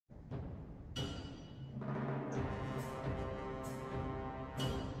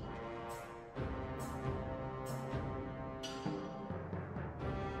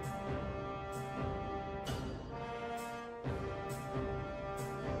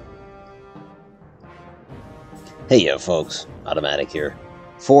Hey folks, Automatic here.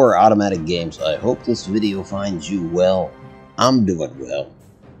 For Automatic Games, I hope this video finds you well. I'm doing well.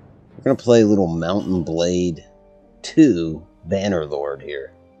 We're going to play a little Mountain Blade 2 Bannerlord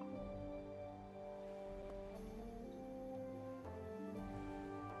here.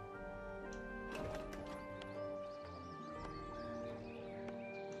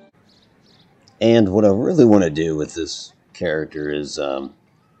 And what I really want to do with this character is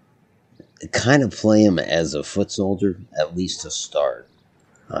kind of play him as a foot soldier, at least to start.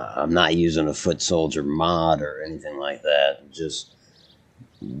 I'm not using a foot soldier mod or anything like that. Just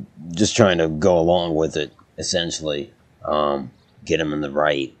trying to go along with it, essentially. Get him in the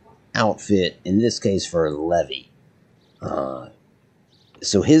right outfit, in this case for a levy.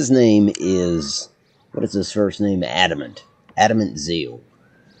 So his name is, what is his first name? Adamant Zeal.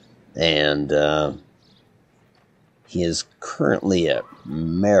 And he is currently at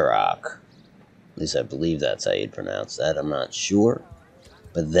Meroc. At least I believe that's how you'd pronounce that. I'm not sure.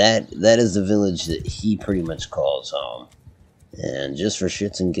 But that is the village that he pretty much calls home. And just for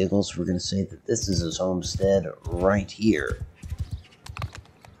shits and giggles, we're going to say that this is his homestead right here.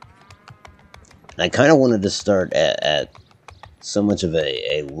 I kind of wanted to start at so much of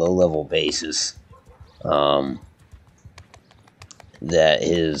a low-level basis that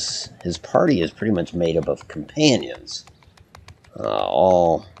his party is pretty much made up of companions.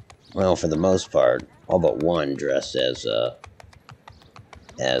 All, well, for the most part, all but one dressed as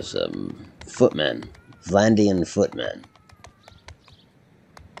footmen, Vlandian footmen.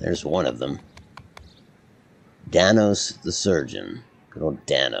 There's one of them. Danos the surgeon. Good old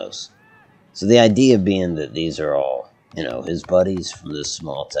Danos. So the idea being that these are all, you know, his buddies from this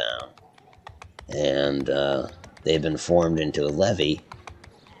small town. And they've been formed into a levy.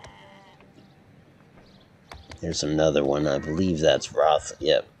 There's another one. I believe that's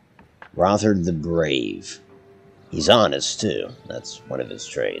Rothard the Brave. He's honest, too. That's one of his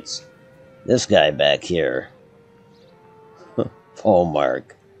traits. This guy back here,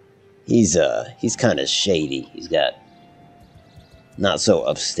 Mark. He's kind of shady. He's got not so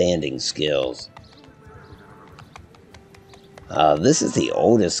upstanding skills. This is the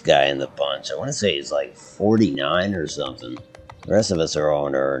oldest guy in the bunch. I want to say he's like 49 or something. The rest of us are all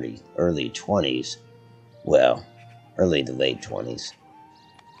in early 20s. Well, early to late 20s.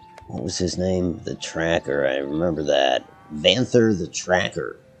 What was his name? The Tracker. I remember that. Vanther the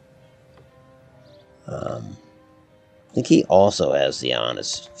Tracker. I think he also has the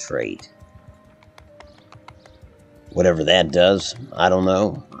honest trait. Whatever that does, I don't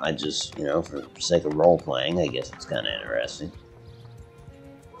know. I just, you know, for the sake of role-playing, I guess it's kind of interesting.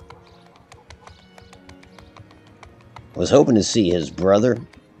 I was hoping to see his brother,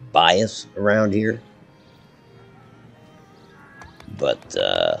 Bias, around here. But,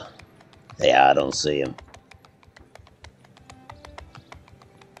 yeah, I don't see him.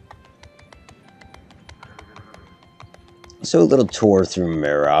 So a little tour through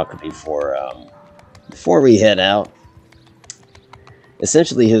Meroc before we head out.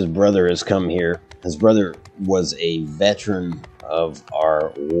 Essentially, his brother has come here. His brother was a veteran of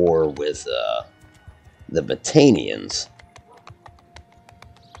our war with the Battanians.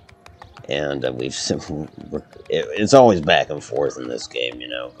 And it's always back and forth in this game, you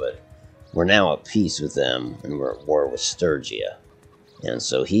know, but we're now at peace with them, and we're at war with Sturgia. And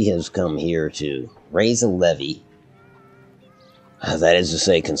so he has come here to raise a levy. That is to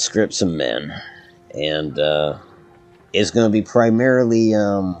say, conscript some men. And it's going to be primarily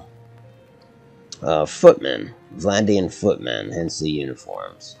footmen, Vlandian footmen, hence the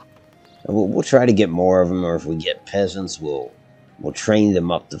uniforms. And we'll try to get more of them, or if we get peasants, we'll train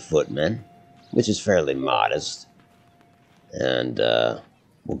them up to footmen, which is fairly modest. And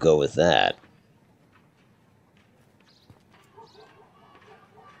we'll go with that.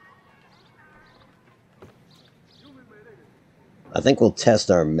 I think we'll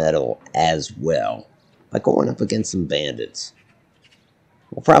test our mettle as well by going up against some bandits.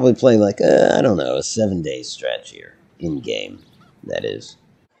 We'll probably play like, I don't know, a 7-day stretch here. In-game, that is.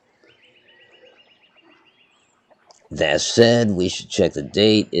 That said, we should check the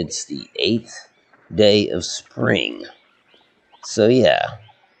date. It's the 8th day of spring. So yeah.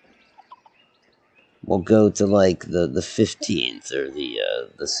 We'll go to like the 15th or the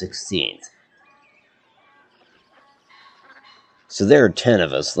 16th. So there are 10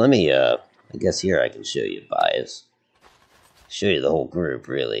 of us. Let me, I guess here I can show you Bias. Show you the whole group,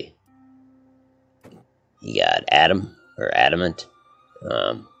 really. You got Adamant.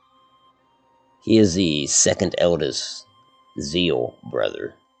 He is the second eldest Zeal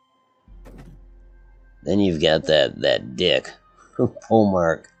brother. Then you've got that dick,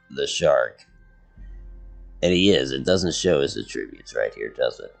 Mark the Shark. And he is. It doesn't show his attributes right here,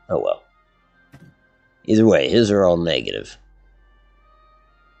 does it? Oh well. Either way, his are all negative.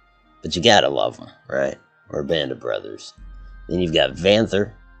 But you gotta love them, right? We're a band of brothers. Then you've got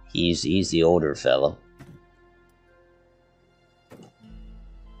Vanther. He's the older fellow.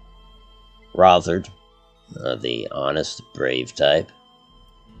 Rothard, the honest, brave type.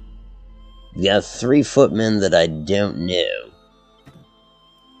 We got 3 footmen that I don't know.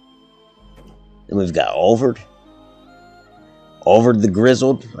 Then we've got Olverd. Olverd the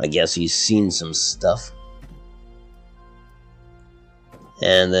Grizzled. I guess he's seen some stuff.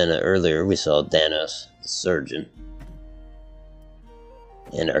 And then earlier we saw Danos, the Surgeon.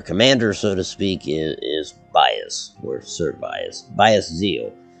 And our commander, so to speak, is Bias, or Sir Bias. Bias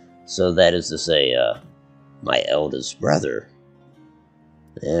Zeal. So that is to say, my eldest brother.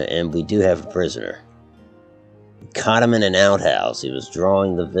 And we do have a prisoner. We caught him in an outhouse. He was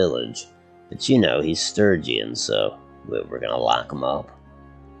drawing the village. But you know, he's Sturgian, so we're gonna lock him up.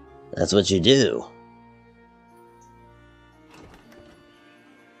 That's what you do.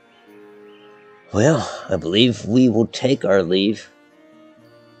 Well, I believe we will take our leave.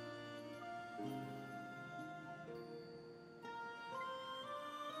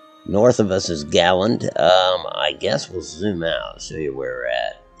 North of us is Galland. I guess we'll zoom out, show you where we're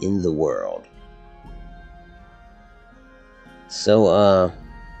at in the world. So,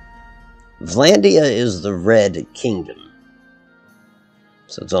 Vlandia is the Red Kingdom.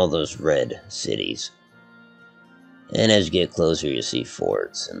 So it's all those red cities. And as you get closer, you see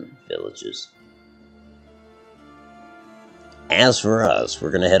forts and villages. As for us,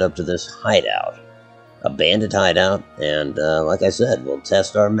 we're going to head up to this hideout. A bandit hideout, and like I said, we'll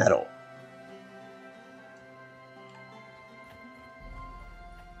test our mettle.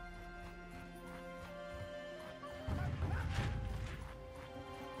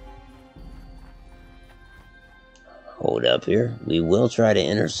 Hold up here. We will try to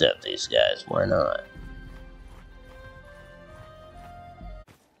intercept these guys. Why not?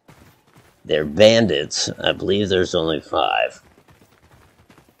 They're bandits. I believe there's only 5.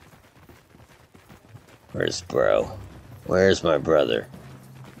 Where's bro? Where's my brother?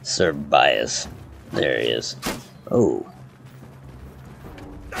 Sir Bias. There he is. Oh.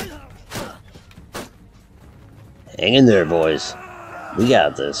 Hang in there, boys. We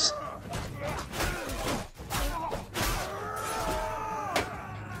got this.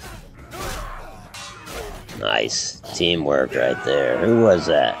 Nice. Teamwork right there. Who was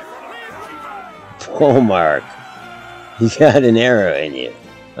that? Polmark. You got an arrow in you.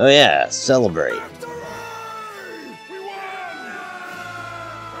 Oh yeah, celebrate.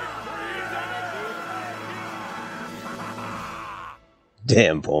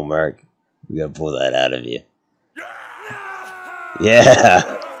 Damn, Polmark. We gotta pull that out of you.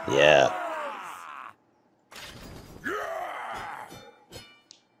 Yeah. Yeah.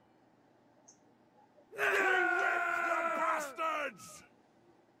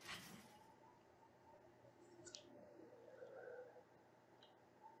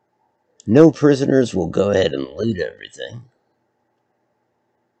 No prisoners. Will go ahead and loot everything.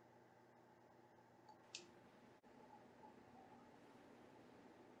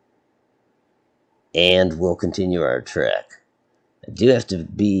 And we'll continue our trek. I do have to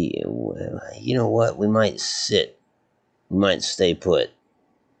be... You know what? We might sit. We might stay put.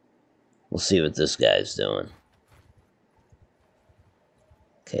 We'll see what this guy's doing.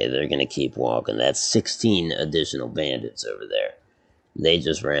 Okay, they're going to keep walking. That's 16 additional bandits over there. They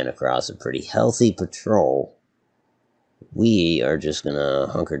just ran across a pretty healthy patrol. We are just going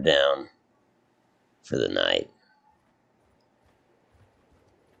to hunker down for the night.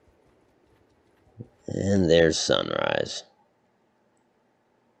 And there's sunrise.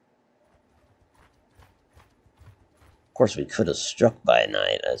 Of course, we could have struck by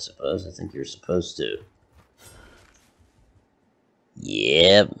night, I suppose. I think you're supposed to.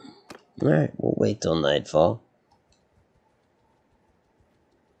 Yep. Alright, we'll wait till nightfall.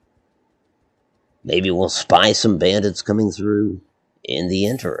 Maybe we'll spy some bandits coming through in the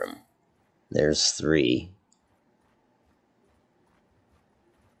interim. There's 3.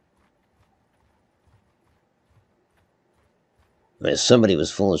 If somebody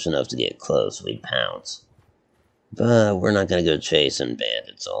was foolish enough to get close, we'd pounce. But we're not going to go chasing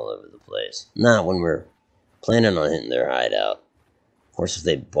bandits all over the place. Not when we're planning on hitting their hideout. Of course, if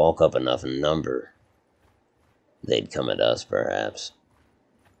they bulk up enough in number, they'd come at us, perhaps.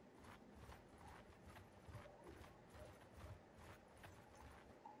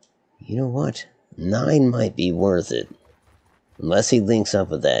 You know what? 9 might be worth it. Unless he links up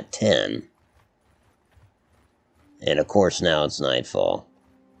with that 10. And of course now it's nightfall.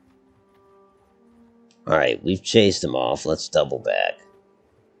 Alright, we've chased him off. Let's double back.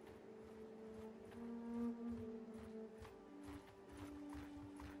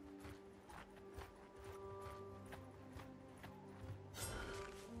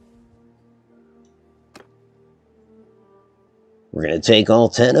 We're going to take all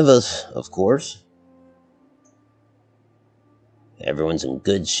 10 of us, of course. Everyone's in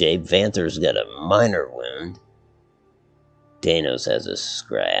good shape. Vanther's got a minor wound. Danos has a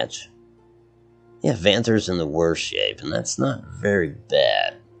scratch. Yeah, Vanther's in the worst shape, and that's not very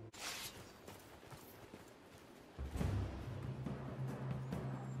bad.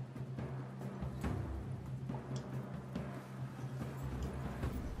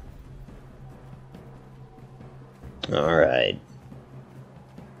 Alright.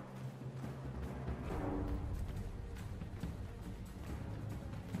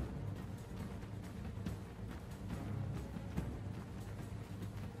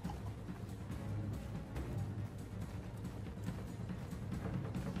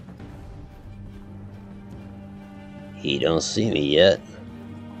 He don't see me yet.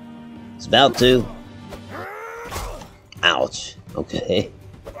 It's about to. Ouch. Okay.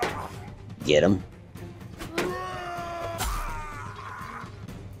 Get him.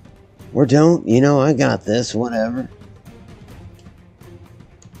 Or don't. You know, I got this. Whatever.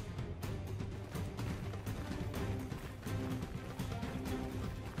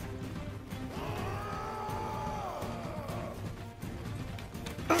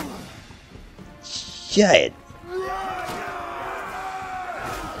 Shit.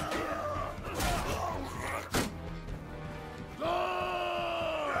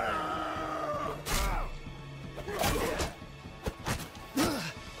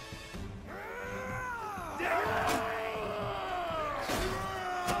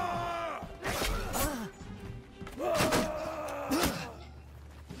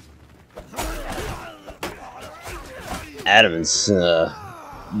 Adamant's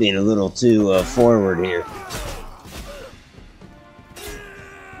being a little too forward here.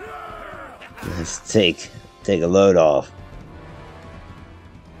 Let's take a load off.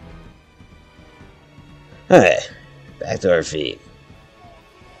 Okay, back to our feet.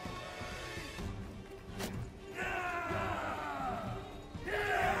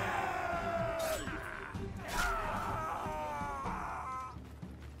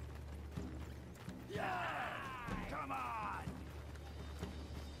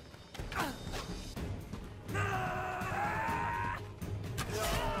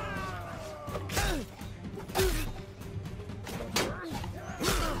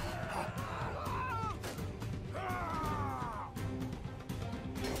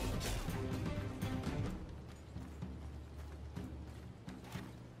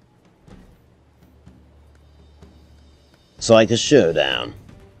 It's like a showdown.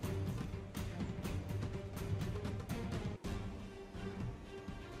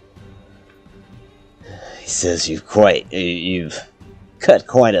 He says you've cut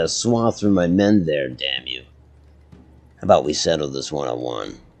quite a swath through my men there, damn you. How about we settle this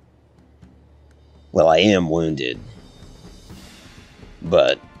one-on-one? Well, I am wounded,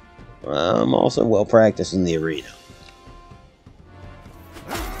 but I'm also well practiced in the arena.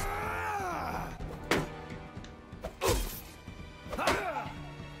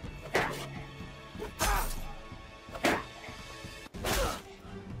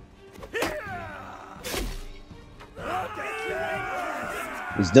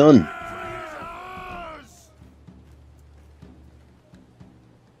 He's done.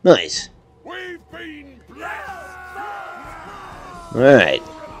 Nice. We've been blessed. All right.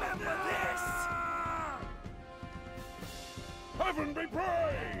 Heaven be praised.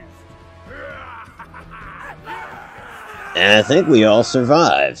 And I think we all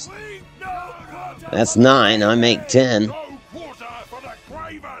survived. That's 9. I make 10. No quarter for the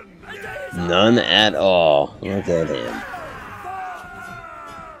craven. None at all. Look at him.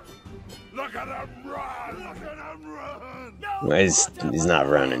 Look at him run! Look at him run! Well, he's not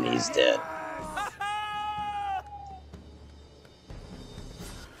running. He's dead.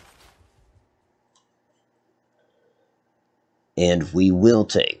 And we will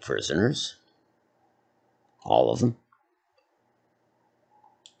take prisoners. All of them.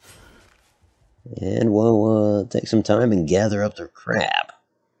 And we'll take some time and gather up their crap.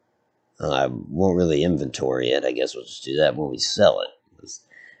 I won't really inventory it. I guess we'll just do that when we sell it.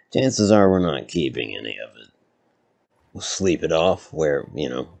 Chances are we're not keeping any of it. We'll sleep it off where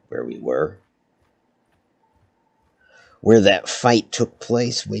we were. Where that fight took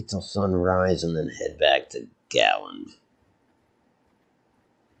place, wait till sunrise, and then head back to Galland.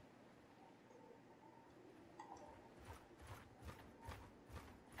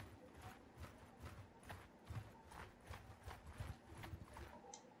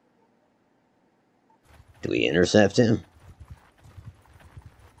 Do we intercept him?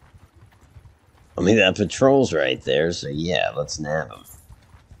 I mean, that patrol's right there, so yeah, let's nab him.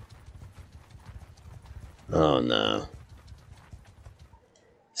 Oh no.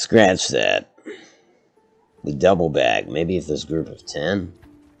 Scratch that. We double back. Maybe if this group of 10?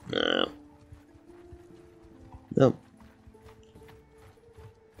 No. Nope.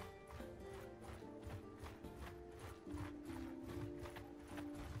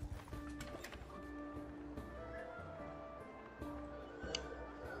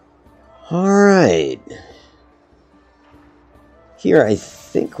 Alright. Here, I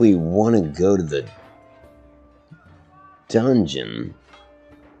think we want to go to the dungeon.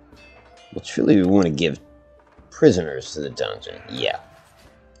 Well, truly, we want to give prisoners to the dungeon. Yeah.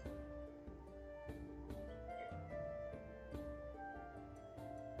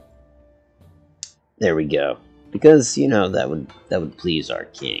 There we go. Because, you know, that would please our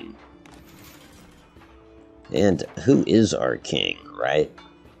king. And who is our king, right?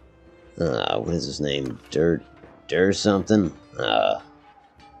 What is his name? Dur something?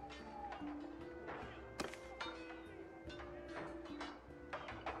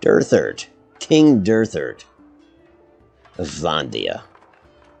 Durthert. King Durthert of Vlandia.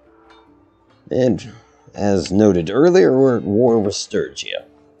 And, as noted earlier, we're at war with Sturgia.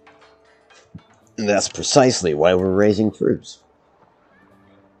 And that's precisely why we're raising troops.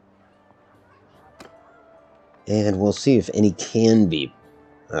 And we'll see if any can be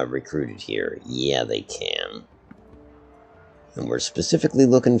recruited here. Yeah, they can. And we're specifically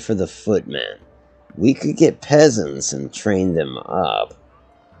looking for the footmen. We could get peasants and train them up.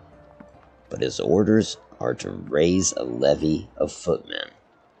 But his orders are to raise a levy of footmen.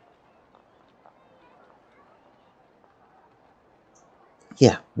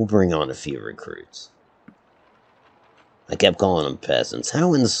 Yeah, we'll bring on a few recruits. I kept calling them peasants.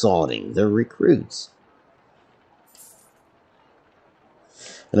 How insulting. They're recruits.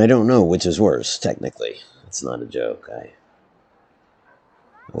 And I don't know which is worse, technically. It's not a joke. I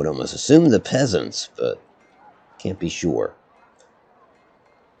would almost assume the peasants, but can't be sure.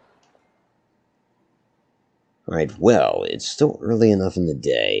 Alright, well, it's still early enough in the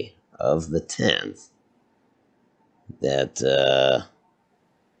day of the 10th that, that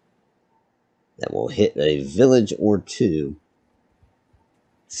we'll hit a village or two.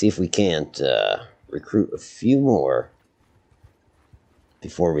 See if we can't recruit a few more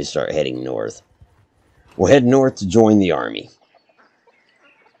before we start heading north. We'll head north to join the army.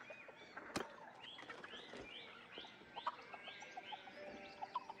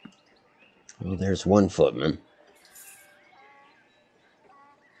 Well, there's one footman.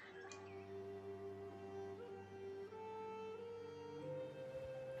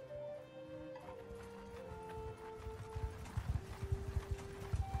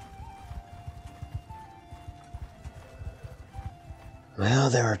 Well,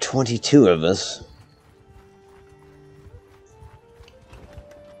 there are 22 of us.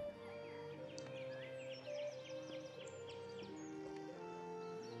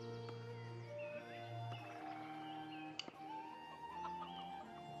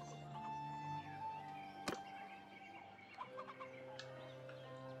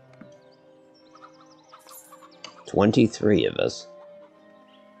 "23 of us.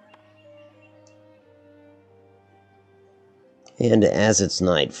 And as it's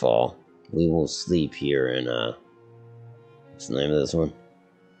nightfall, we will sleep here in, what's the name of this one?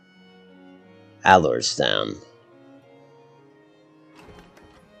 Alorstown.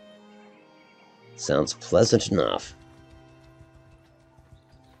 Sounds pleasant enough.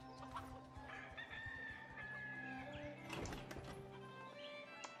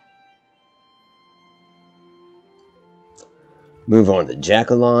 Move on to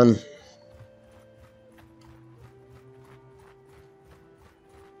Jackalon.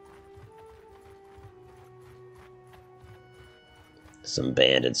 Some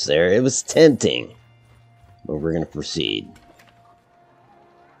bandits there. It was tempting, but we're going to proceed.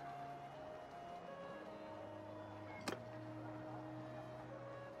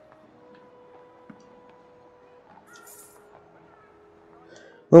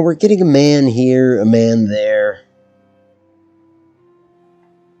 Well, we're getting a man here, a man there.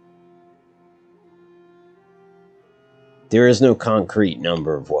 There is no concrete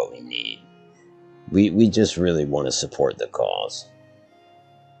number of what we need. We just really want to support the cause.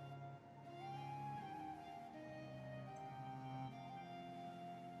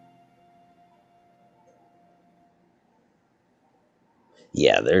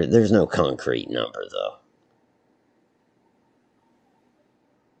 Yeah, there's no concrete number, though.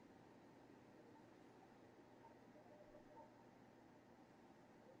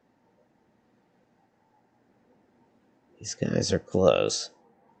 These guys are close.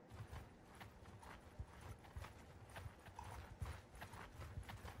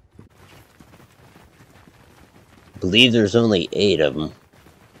 I believe there's only 8 of them.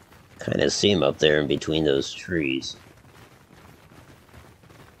 Kind of see them up there in between those trees.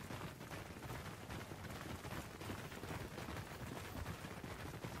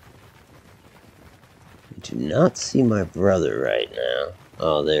 I do not see my brother right now.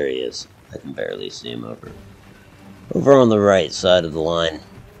 Oh, there he is. I can barely see him over on the right side of the line.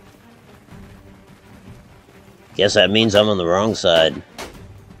 Guess that means I'm on the wrong side.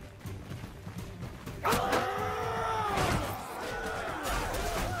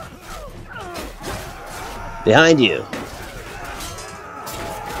 Behind you.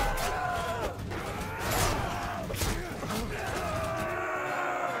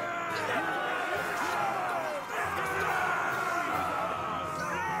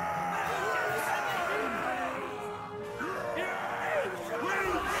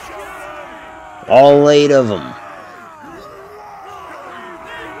 All 8 of them.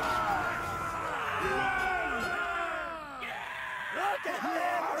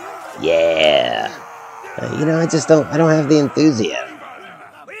 Yeah. You know, I don't have the enthusiasm.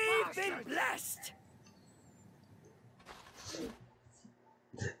 We've been blessed.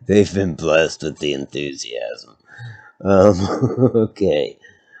 They've been blessed with the enthusiasm. Okay.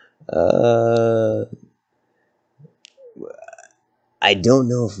 I don't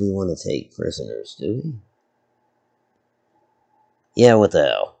know if we want to take prisoners, do we? Yeah, what the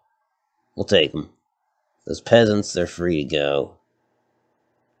hell? We'll take them. Those peasants, they're free to go.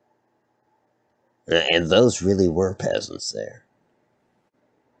 And those really were peasants there.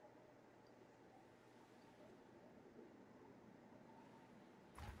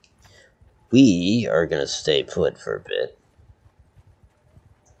 We are going to stay put for a bit.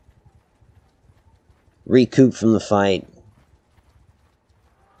 Recoup from the fight.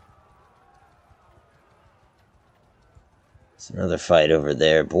 There's another fight over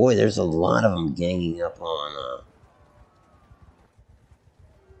there. Boy, there's a lot of them ganging up on...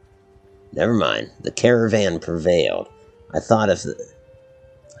 Never mind. The caravan prevailed. I thought if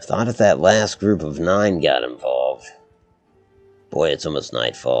that last group of 9 got involved... Boy, it's almost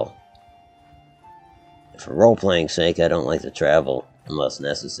nightfall. For role-playing sake, I don't like to travel unless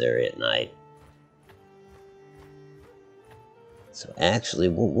necessary at night. So actually,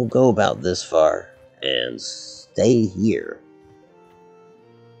 we'll go about this far and stay here.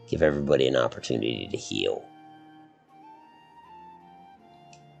 Give everybody an opportunity to heal.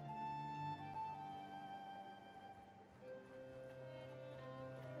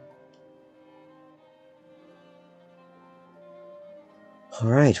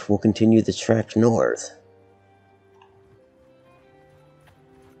 Alright, we'll continue the trek north.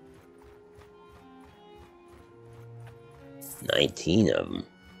 "19 of them.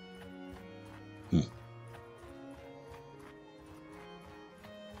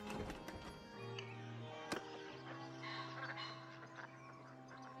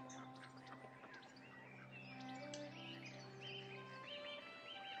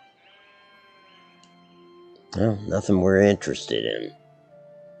 Well, nothing we're interested in.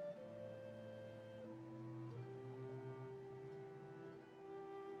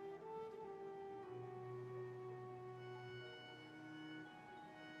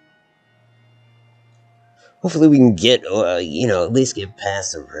 Hopefully we can get, at least get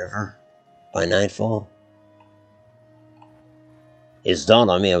past the river by nightfall. It's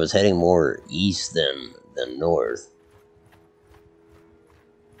dawned on me I was heading more east than north.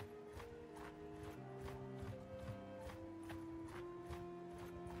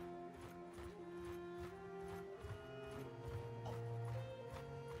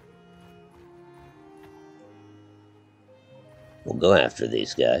 We'll go after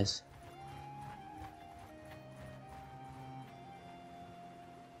these guys.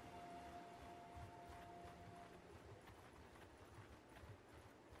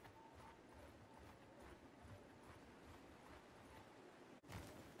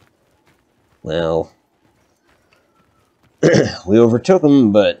 Well, we overtook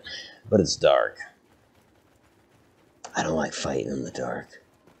them, but it's dark. I don't like fighting in the dark.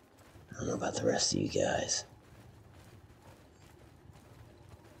 I don't know about the rest of you guys.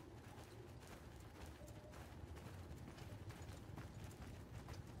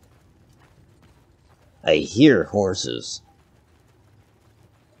 I hear horses.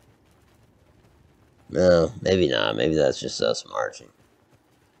 No, maybe not. Maybe that's just us marching.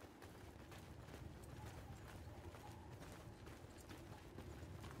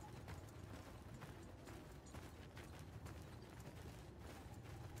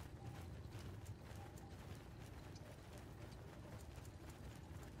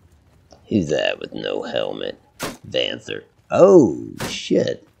 Who's that with no helmet? Vanther. Oh,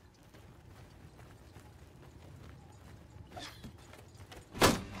 shit.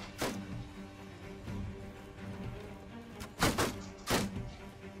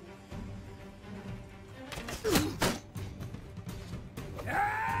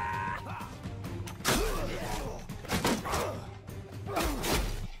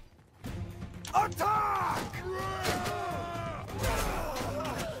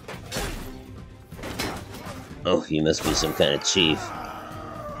 Oh, you must be some kind of chief.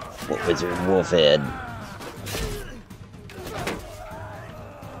 What with your wolf head?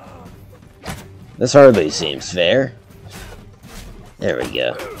 This hardly seems fair. There we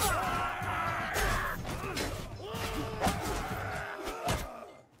go.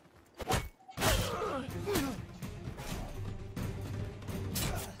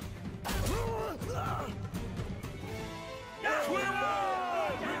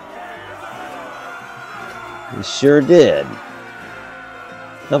 You sure did.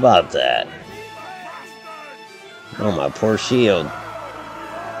 How about that? Oh, my poor shield.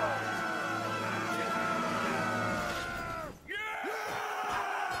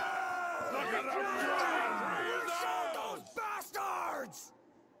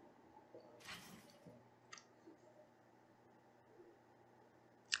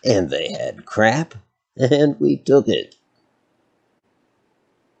 And they had crap, and we took it.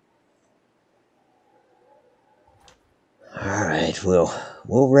 Alright,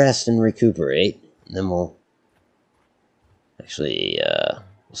 we'll rest and recuperate, and then we'll actually,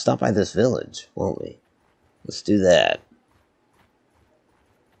 we'll stop by this village, won't we? Let's do that.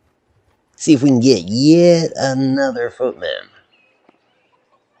 See if we can get yet another footman.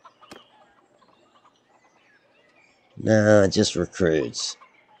 Nah, just recruits.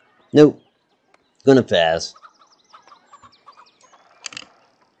 Nope. Gonna pass.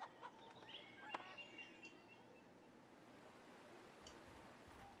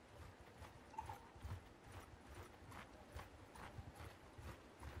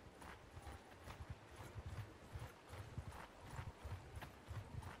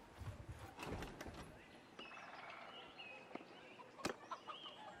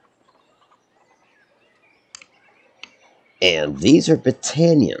 And these are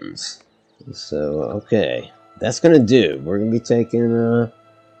battalions. So, okay. That's going to do. We're going to be taking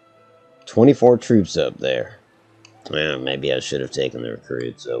 24 troops up there. Well, maybe I should have taken the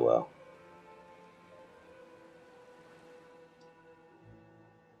recruits. Oh well.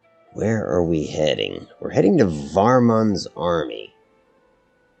 Where are we heading? We're heading to Varmun's army.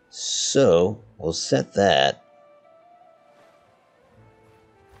 So, we'll set that.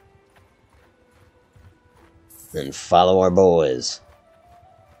 And follow our boys.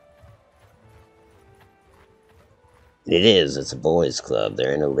 It is. It's a boys' club.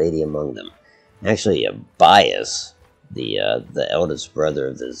 There ain't a lady among them. Actually, Bias, the eldest brother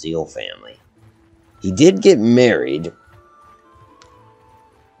of the Zeal family, he did get married.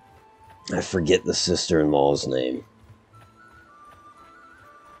 I forget the sister-in-law's name.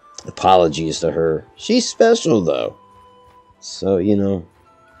 Apologies to her. She's special, though. So, you know,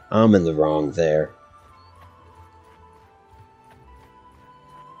 I'm in the wrong there.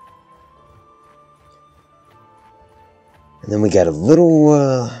 And then we got a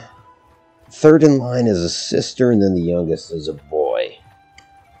little, third in line is a sister, and then the youngest is a boy.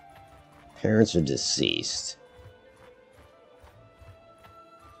 Parents are deceased.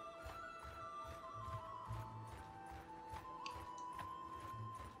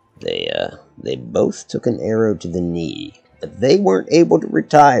 They both took an arrow to the knee, but they weren't able to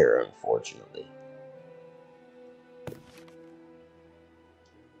retire, unfortunately.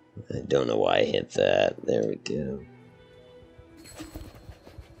 I don't know why I hit that. There we go.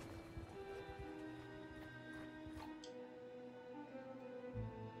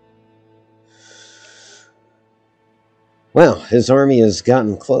 Well, his army has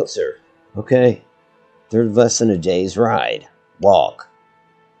gotten closer. Okay. They're less than a day's ride. Walk.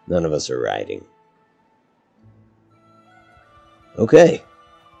 None of us are riding. Okay.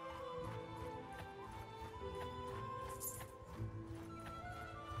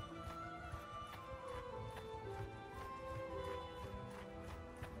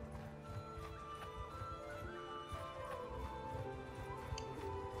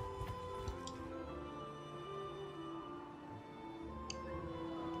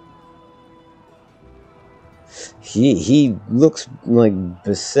 He looks like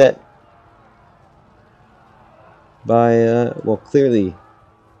beset by, well, clearly,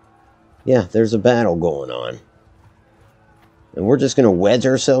 yeah, there's a battle going on. And we're just going to wedge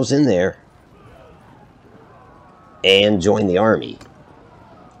ourselves in there and join the army.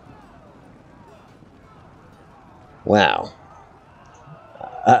 Wow.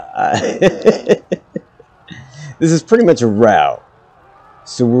 This is pretty much a rout.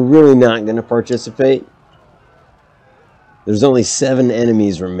 So we're really not going to participate. There's only 7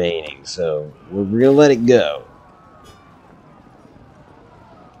 enemies remaining, so we're going to let it go.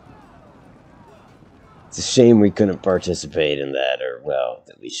 It's a shame we couldn't participate in that, or, well,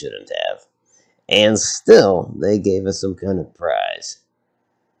 that we shouldn't have. And still, they gave us some kind of prize.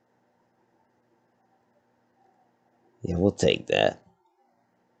 Yeah, we'll take that.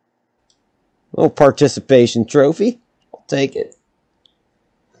 A little participation trophy. I'll take it.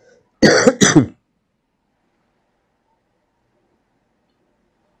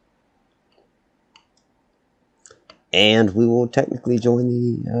 And we will technically join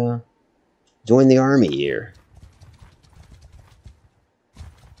the army here.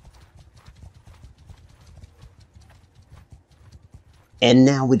 And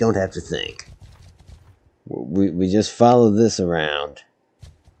now we don't have to think. We just follow this around.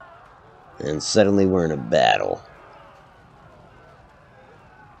 And suddenly we're in a battle.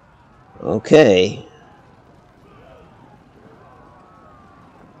 Okay.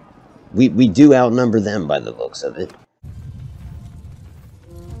 We do outnumber them by the looks of it.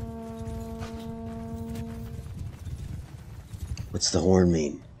 What's the horn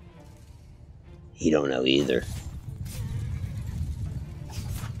mean? He don't know either.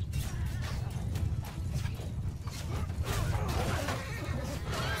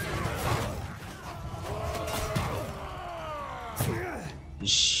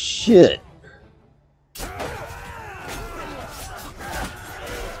 Shit.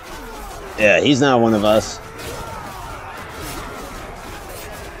 Yeah, he's not one of us.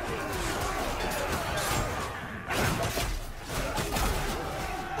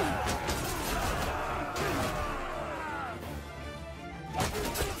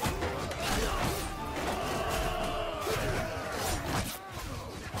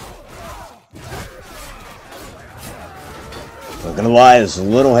 Not gonna lie, it's a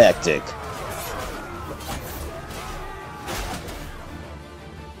little hectic.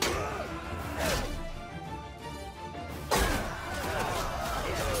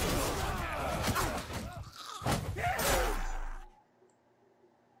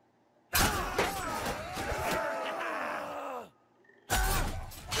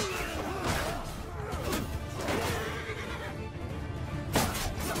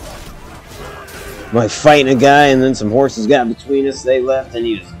 Like fighting a guy and then some horses got between us, they left and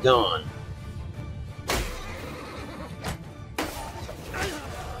he was gone.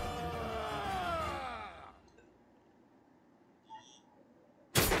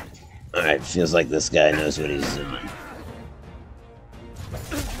 Alright, feels like this guy knows what he's doing.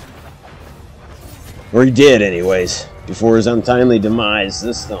 Or he did anyways. Before his untimely demise,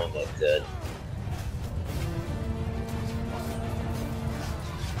 this don't look good.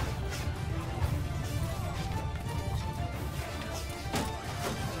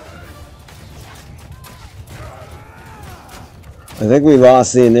 I think we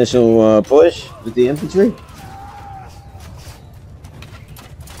lost the initial push with the infantry.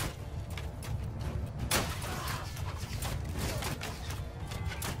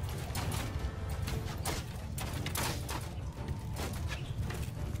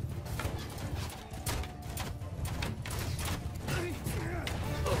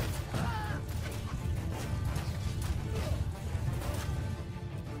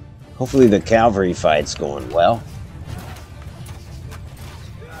 Hopefully the cavalry fight's going well.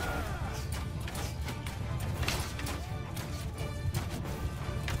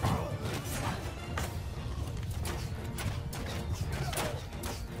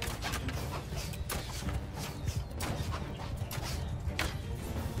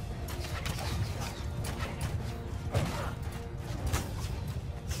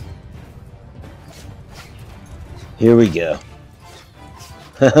 Here we go.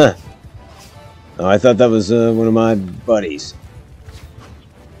 Oh, I thought that was one of my buddies.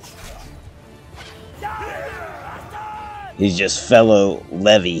 He's just fellow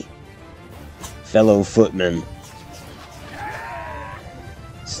levy. Fellow footmen.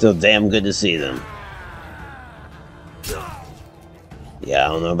 Still damn good to see them. Yeah, I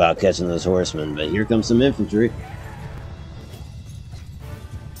don't know about catching those horsemen, but here comes some infantry.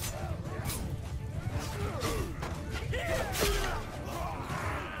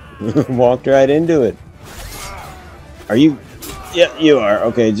 Walked right into it. Are you? Yeah, you are.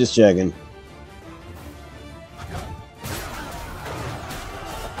 Okay, just checking.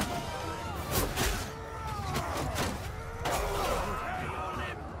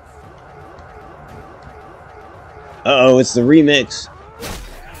 Uh-oh, it's the remix.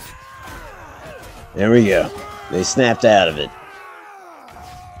 There we go. They snapped out of it.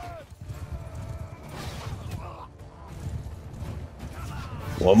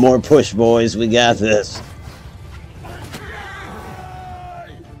 One more push, boys. We got this.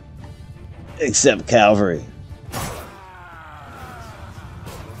 Except cavalry.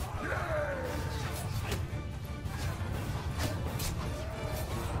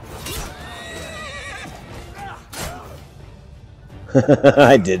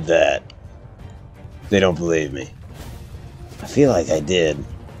 I did that. They don't believe me. I feel like I did.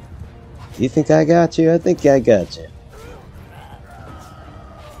 Do you think I got you? I think I got you.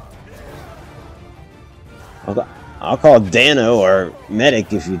 I'll call Dano or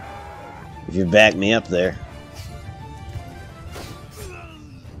Medic if you back me up there.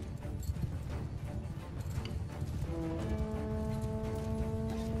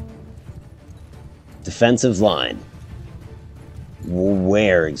 Defensive line.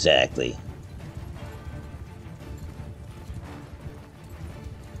 Where exactly?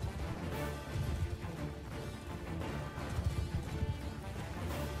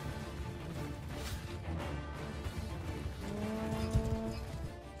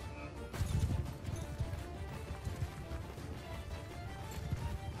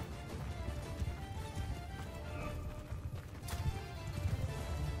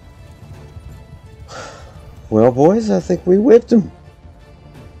 Well, boys, I think we whipped him.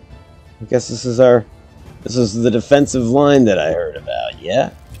 I guess this is the defensive line that I heard about,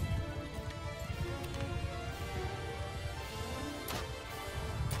 yeah?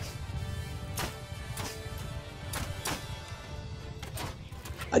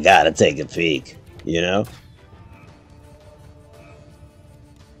 I gotta take a peek, you know?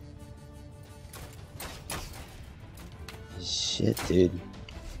 Shit, dude.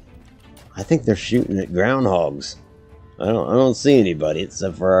 I think they're shooting at groundhogs. I don't see anybody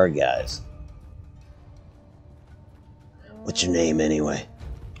except for our guys. What's your name anyway?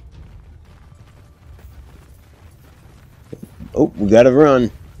 Oh, we gotta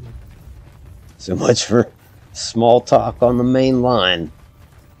run. So much for small talk on the main line.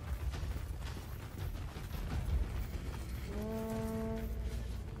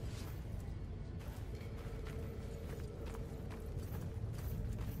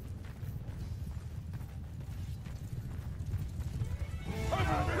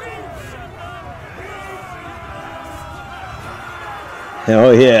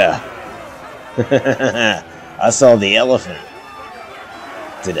 Oh yeah. I saw the elephant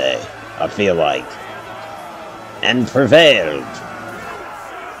today, I feel like. And prevailed.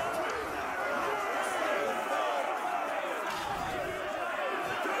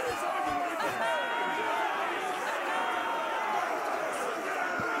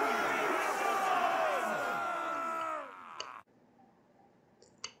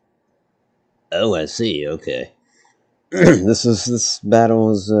 Oh, I see, okay. This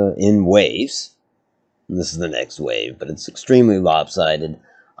battle is in waves. And this is the next wave, but it's extremely lopsided.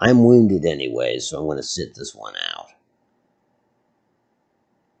 I'm wounded anyway, so I'm going to sit this one out.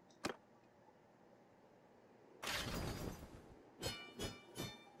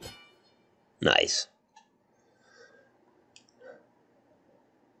 Nice.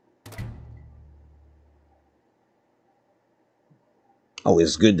 Oh,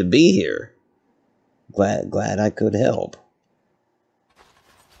 it's good to be here. Glad I could help.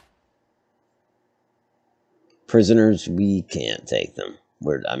 Prisoners, we can't take them.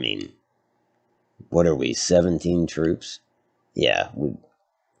 I mean, what are we, 17 troops? Yeah,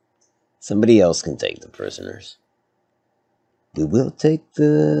 somebody else can take the prisoners. We will take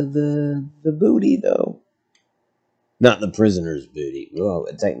the booty, though. Not the prisoners' booty. Well,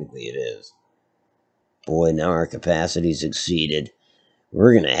 technically it is. Boy, now our capacity's exceeded.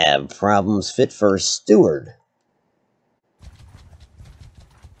 We're gonna have problems fit for a steward.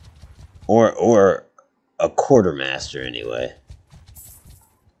 Or a quartermaster, anyway.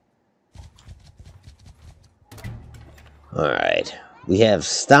 Alright. We have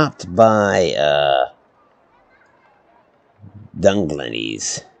stopped by,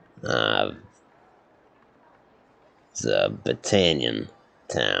 Dungleny's. It's a Battanian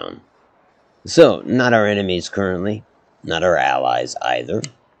town. So, not our enemies currently. Not our allies either.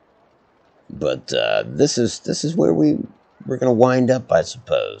 But, this is where we're gonna wind up, I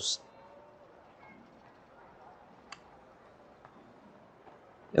suppose.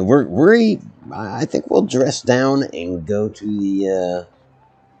 And I think we'll dress down and go to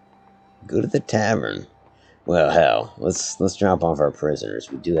the tavern. Well, hell, let's drop off our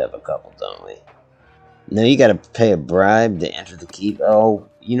prisoners. We do have a couple, don't we? No, you gotta pay a bribe to enter the keep. Oh,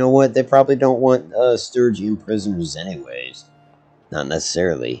 you know what? They probably don't want Sturgian prisoners anyways. Not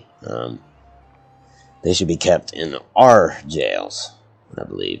necessarily. They should be kept in our jails, I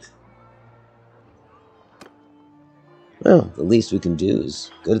believe. Well, the least we can do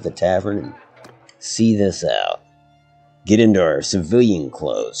is go to the tavern and see this out. Get into our civilian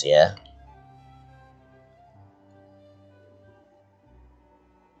clothes, yeah?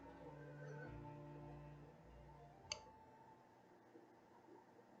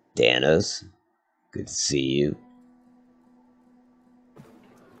 Danos, good to see you.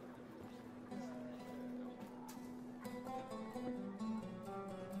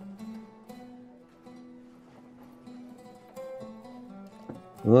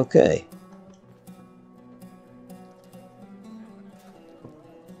 Okay.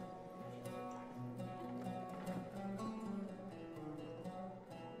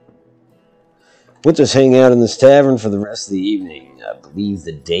 We'll just hang out in this tavern for the rest of the evening. I believe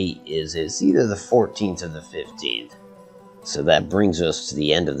the date is either the 14th or the 15th. So that brings us to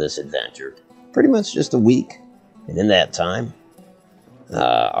the end of this adventure. Pretty much just a week. And in that time,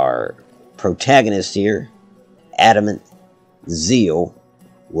 our protagonist here, Adamant Zeal,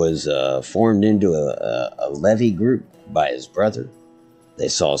 was formed into a levy group by his brother. They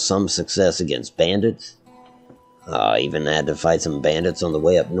saw some success against bandits. Even had to fight some bandits on the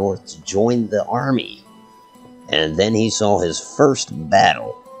way up north to join the army. And then he saw his first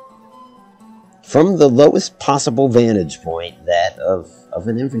battle. From the lowest possible vantage point, that of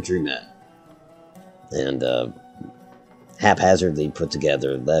an infantryman. And haphazardly put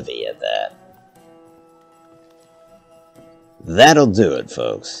together a levy at that. That'll do it,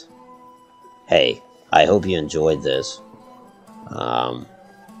 folks. Hey, I hope you enjoyed this. I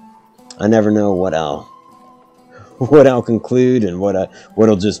never know what I'll conclude and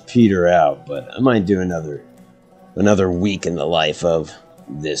what'll just peter out, but I might do another week in the life of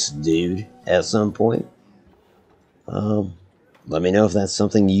this dude at some point. Let me know if that's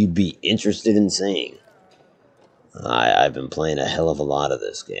something you'd be interested in seeing. I've been playing a hell of a lot of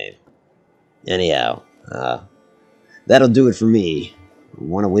this game. Anyhow, that'll do it for me. I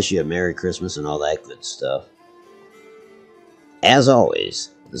want to wish you a Merry Christmas and all that good stuff. As always,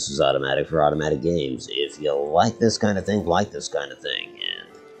 this is Automatic for Automatic Games. If you like this kind of thing, like this kind of thing. And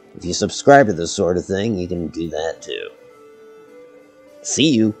if you subscribe to this sort of thing, you can do that too. See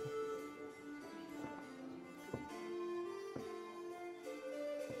you.